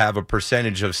wanted to have a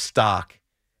percentage of stock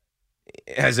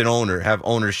as an owner, have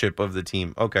ownership of the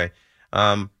team. Okay.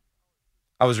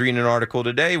 I was reading an article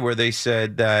today where they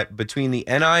said that between the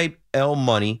NIL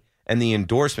money and the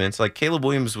endorsements, like Caleb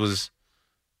Williams was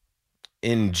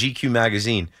in GQ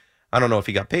magazine. I don't know if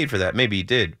he got paid for that. Maybe he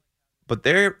did. But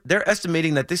they're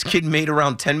estimating that this kid made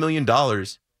around $10 million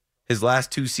his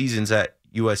last 2 seasons at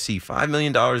USC. $5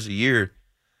 million a year.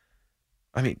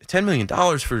 I mean, $10 million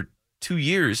for 2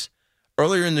 years.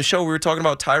 Earlier in the show, we were talking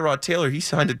about Tyrod Taylor. He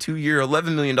signed a 2-year,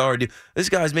 $11 million deal. This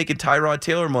guy's making Tyrod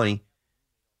Taylor money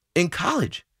in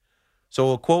college.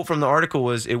 So a quote from the article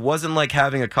was, it wasn't like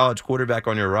having a college quarterback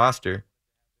on your roster.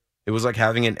 It was like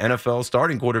having an NFL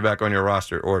starting quarterback on your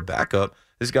roster or a backup.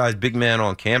 This guy's big man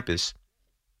on campus.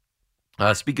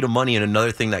 Speaking of money, and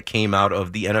another thing that came out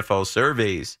of the NFL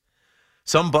surveys,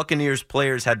 some Buccaneers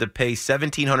players had to pay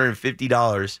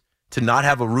 $1,750 to not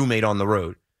have a roommate on the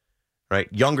road. Right?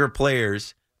 Younger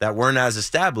players that weren't as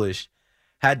established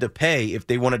had to pay if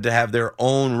they wanted to have their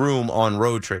own room on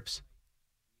road trips.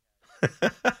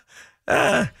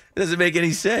 It doesn't make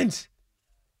any sense.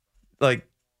 Like,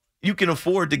 you can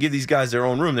afford to give these guys their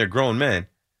own room. They're grown men.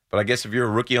 But I guess if you're a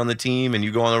rookie on the team and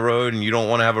you go on the road and you don't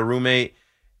want to have a roommate,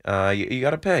 you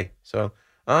got to pay. So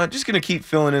just going to keep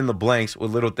filling in the blanks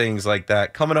with little things like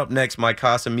that. Coming up next, my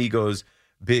Casamigos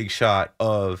big shot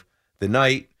of the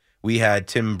night. We had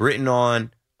Tim Britton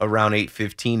on around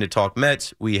 8:15 to talk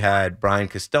Mets. We had Brian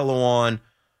Costello on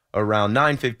around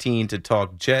 9:15 to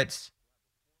talk Jets.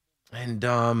 And,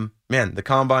 man, the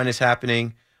Combine is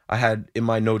happening. I had in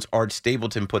my notes, Art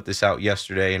Stapleton put this out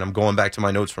yesterday, and I'm going back to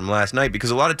my notes from last night because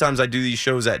a lot of times I do these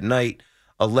shows at night,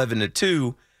 11 to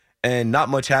 2, and not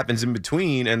much happens in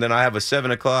between. And then I have a 7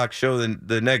 o'clock show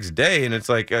the next day, and it's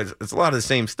like it's a lot of the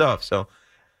same stuff. So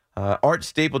Art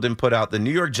Stapleton put out the New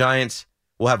York Giants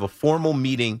will have a formal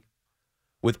meeting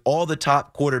with all the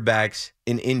top quarterbacks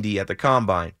in Indy at the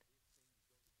Combine.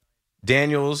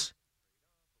 Daniels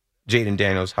Jaden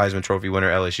Daniels, Heisman Trophy winner,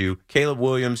 LSU. Caleb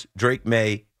Williams, Drake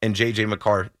May, and J.J.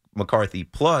 McCarthy.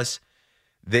 Plus,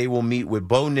 they will meet with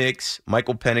Bo Nix,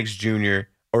 Michael Penix Jr.,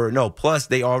 plus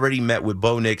they already met with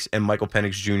Bo Nix and Michael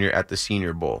Penix Jr. at the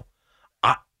Senior Bowl.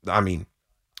 I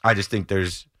just think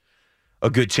there's a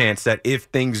good chance that if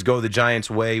things go the Giants'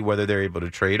 way, whether they're able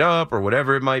to trade up or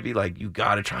whatever it might be, like, you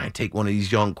got to try and take one of these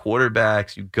young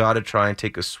quarterbacks. You got to try and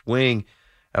take a swing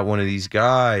at one of these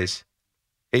guys.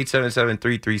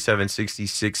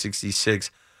 877-337-6666.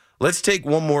 Let's take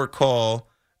one more call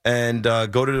and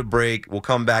go to the break. We'll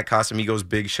come back. Casamigos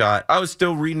big shot. I was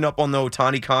still reading up on the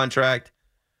Ohtani contract.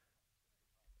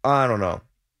 I don't know.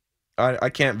 I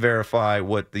can't verify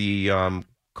what the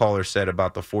caller said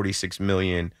about the $46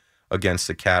 million against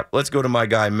the cap. Let's go to my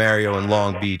guy Mario in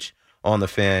Long Beach on the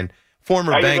Fan.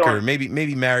 Former banker.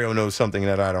 Maybe Mario knows something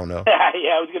that I don't know.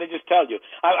 Yeah, I was going to just tell you.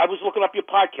 I was looking up your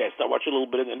podcast. I watched a little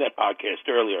bit of that podcast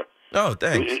earlier. Oh,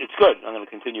 thanks. It's good. I'm going to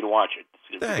continue to watch it.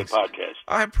 It's a good podcast.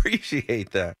 I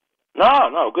appreciate that.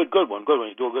 No, good one.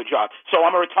 You do a good job. So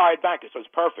I'm a retired banker, so it's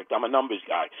perfect. I'm a numbers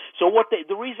guy. So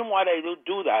the reason why they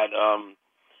do that,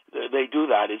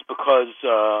 is because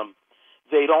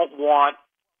they don't want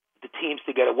the teams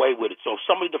to get away with it. So if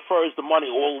somebody defers the money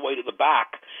all the way to the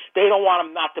back, they don't want them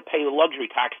not to pay the luxury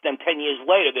tax. Then 10 years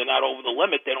later, they're not over the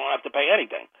limit. They don't have to pay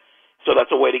anything. So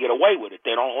that's a way to get away with it.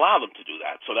 They don't allow them to do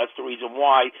that. So that's the reason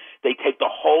why they take the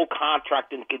whole contract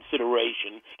into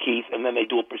consideration, Keith, and then they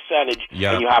do a percentage,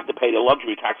 and you have to pay the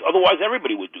luxury tax. Otherwise,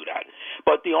 everybody would do that.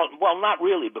 But not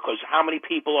really, because how many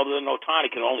people other than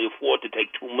Ohtani can only afford to take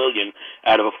 $2 million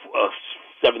out of a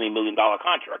 $70 million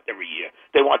contract every year?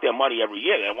 They want their money every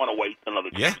year. They don't want to wait another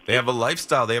 2 years. Yeah, they have a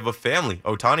lifestyle. They have a family.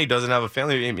 Ohtani doesn't have a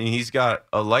family. I mean, he's got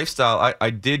a lifestyle.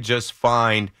 I did just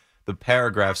find the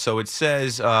paragraph. So it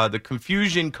says the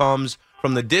confusion comes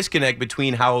from the disconnect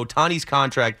between how Ohtani's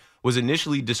contract was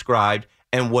initially described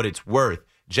and what it's worth.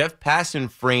 Jeff Passan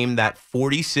framed that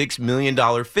 $46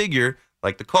 million figure,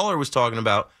 like the caller was talking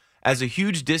about, as a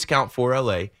huge discount for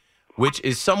LA, which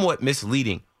is somewhat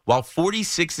misleading. While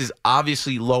 46 is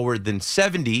obviously lower than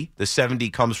 70, the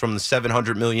 70 comes from the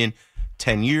 $700 million,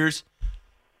 10 years.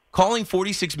 Calling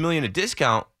 46 million a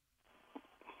discount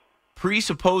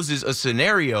presupposes a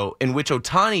scenario in which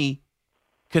Ohtani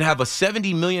could have a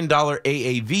 $70 million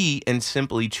AAV and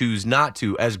simply choose not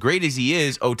to. As great as he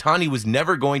is, Ohtani was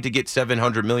never going to get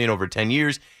 $700 million over 10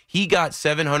 years. He got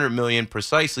 $700 million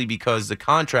precisely because the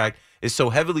contract is so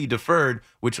heavily deferred,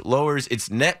 which lowers its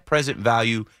net present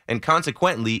value and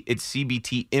consequently its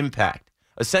CBT impact.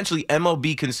 Essentially,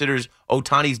 MLB considers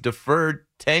Ohtani's deferred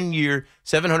 10-year,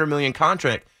 $700 million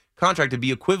contract to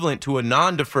be equivalent to a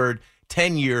non-deferred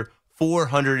 10-year,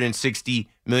 $460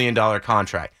 million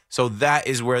contract. So that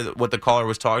is what the caller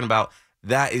was talking about.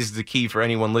 That is the key for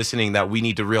anyone listening that we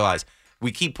need to realize.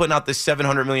 We keep putting out this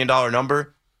 $700 million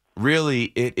number. Really,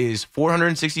 it is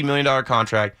 $460 million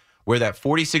contract where that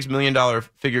 $46 million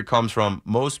figure comes from.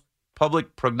 Most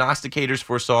public prognosticators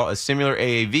foresaw a similar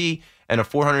AAV, and a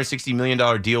 $460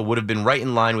 million deal would have been right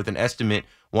in line with an estimate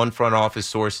one front office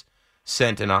source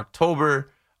sent in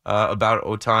October about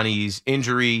Ohtani's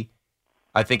injury.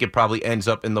 I think it probably ends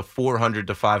up in the $400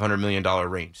 to $500 million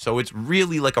range. So it's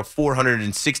really like a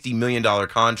 $460 million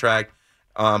contract.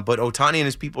 But Ohtani and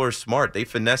his people are smart. They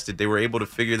finessed it. They were able to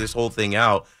figure this whole thing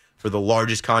out for the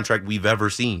largest contract we've ever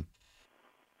seen.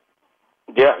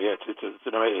 Yeah,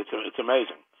 it's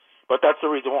amazing. But that's the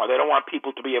reason why. They don't want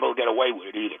people to be able to get away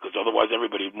with it either, because otherwise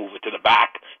everybody would move it to the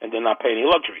back and then not pay any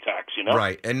luxury tax, you know?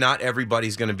 Right, and not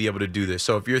everybody's going to be able to do this.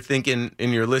 So if you're thinking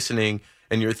and you're listening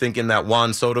and you're thinking that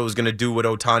Juan Soto is going to do what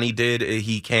Ohtani did,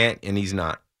 he can't and he's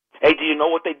not. Hey, do you know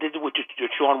what they did with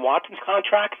Deshaun Watson's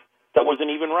contract? That wasn't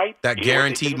even right? That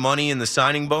guaranteed money in the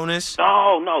signing bonus?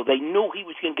 No. They knew he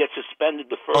was going to get suspended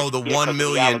the first year. Oh, the $1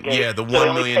 million. Yeah, the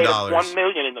 $1 million. $1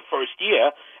 million in the first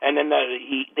year, and then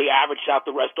they averaged out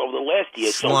the rest over the last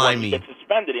year. Slimy. So when he gets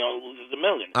suspended, he only loses $1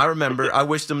 million. I remember. I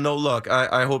wished him no luck.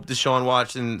 I hope Deshaun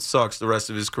Watson sucks the rest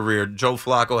of his career. Joe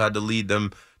Flacco had to lead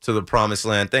them to the promised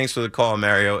land. Thanks for the call,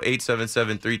 Mario.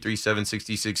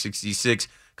 877-337-6666.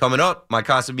 Coming up, my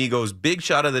Casamigos big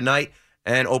shot of the night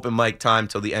and open mic time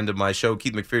till the end of my show.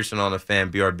 Keith McPherson on the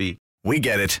Fan, BRB. We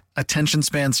get it. Attention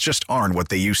spans just aren't what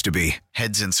they used to be.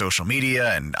 Heads in social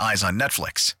media and eyes on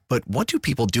Netflix. But what do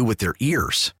people do with their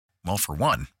ears? Well, for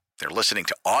one, they're listening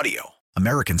to audio.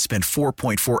 Americans spend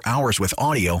 4.4 hours with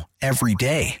audio every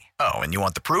day. Oh, and you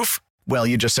want the proof? Well,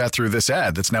 you just sat through this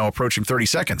ad that's now approaching 30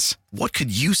 seconds. What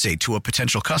could you say to a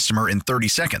potential customer in 30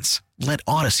 seconds? Let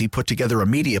Odyssey put together a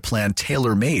media plan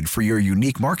tailor-made for your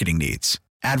unique marketing needs.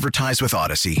 Advertise with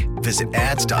Odyssey. Visit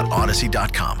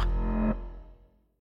ads.odyssey.com.